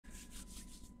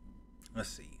Let's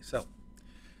see. So,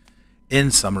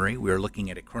 in summary, we are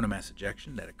looking at a coronal mass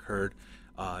ejection that occurred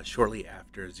shortly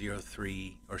after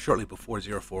 03 or shortly before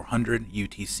 0400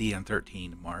 UTC on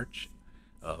 13 March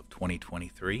of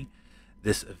 2023.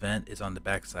 This event is on the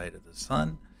backside of the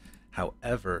sun.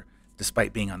 However,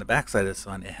 despite being on the backside of the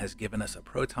sun, it has given us a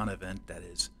proton event that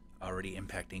is already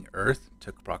impacting Earth. It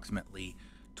took approximately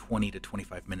 20 to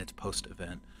 25 minutes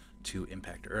post-event to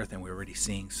impact Earth, and we're already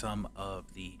seeing some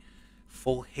of the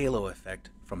full halo effect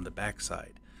from the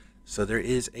backside. So there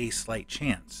is a slight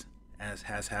chance, as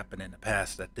has happened in the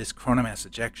past, that this coronal mass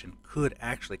ejection could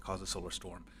actually cause a solar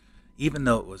storm, even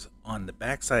though it was on the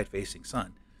backside facing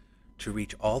sun, to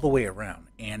reach all the way around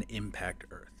and impact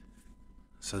Earth.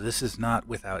 So this is not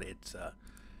without its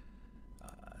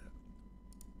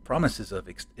promises of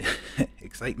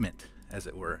excitement, as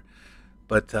it were.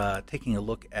 But taking a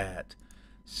look at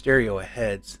stereo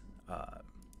ahead's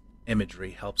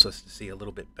imagery helps us to see a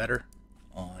little bit better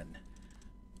on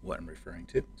what I'm referring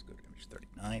to. Let's go to image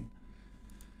 39.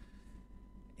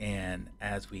 And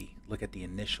as we look at the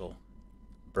initial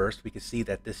burst, we can see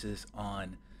that this is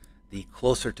on the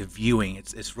closer to viewing.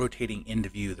 It's rotating into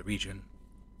view the region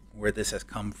where this has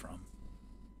come from.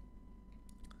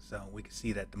 So we can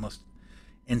see that the most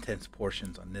intense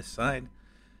portions on this side.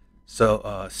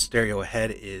 So stereo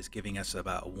ahead is giving us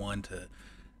about 1 to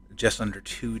just under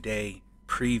 2 day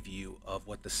preview of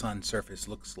what the sun's surface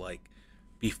looks like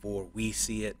before we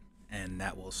see it, and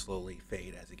that will slowly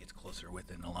fade as it gets closer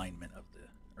within alignment of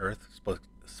the Earth,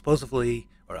 supposedly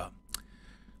or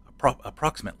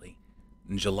approximately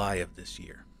in July of this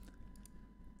year.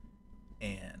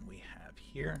 And we have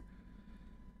here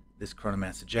this coronal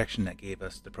mass ejection that gave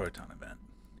us the proton event.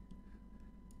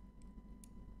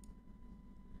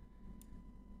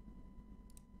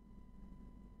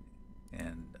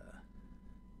 And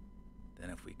then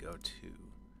if we go to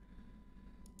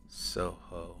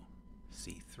SOHO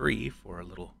C3 for a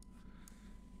little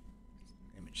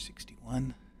image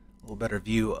 61, a little better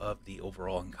view of the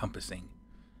overall encompassing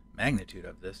magnitude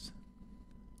of this.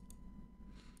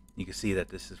 You can see that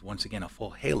this is once again a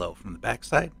full halo from the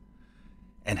backside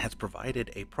and has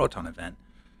provided a proton event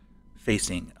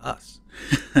facing us.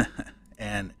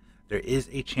 And there is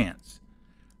a chance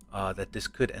that this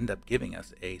could end up giving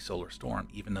us a solar storm,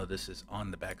 even though this is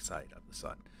on the backside of the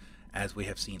sun, as we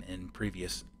have seen in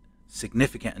previous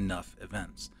significant enough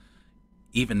events.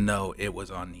 Even though it was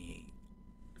on the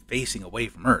facing away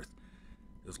from Earth,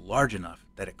 it was large enough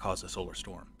that it caused a solar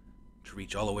storm to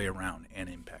reach all the way around and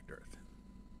impact Earth.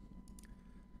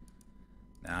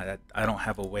 Now, I don't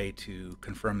have a way to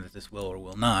confirm that this will or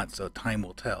will not, so time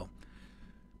will tell.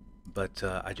 But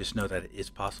I just know that it is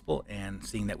possible, and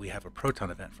seeing that we have a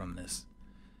proton event from this,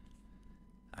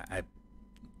 I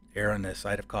err on the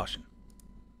side of caution.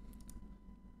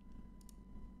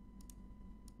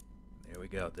 There we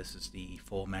go. This is the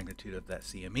full magnitude of that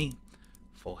CME,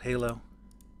 full halo.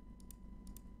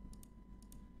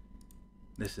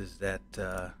 This is that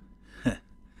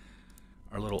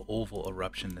our little oval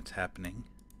eruption that's happening,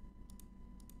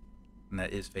 and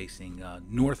that is facing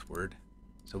northward.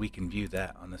 So we can view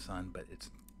that on the sun, but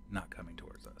it's not coming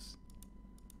towards us.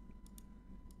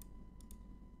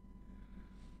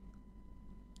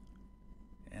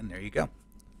 And there you go.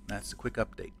 That's a quick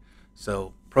update.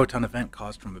 So proton event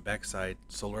caused from a backside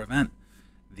solar event.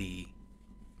 The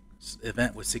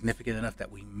event was significant enough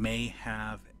that we may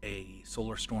have a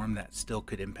solar storm that still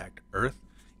could impact Earth,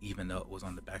 even though it was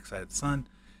on the backside of the sun.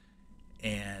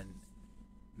 And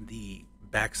the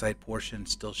backside portion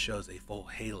still shows a full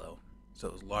halo. So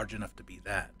it was large enough to be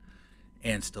that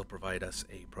and still provide us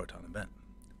a proton event.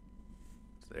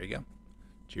 So there you go.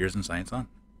 Cheers and science on.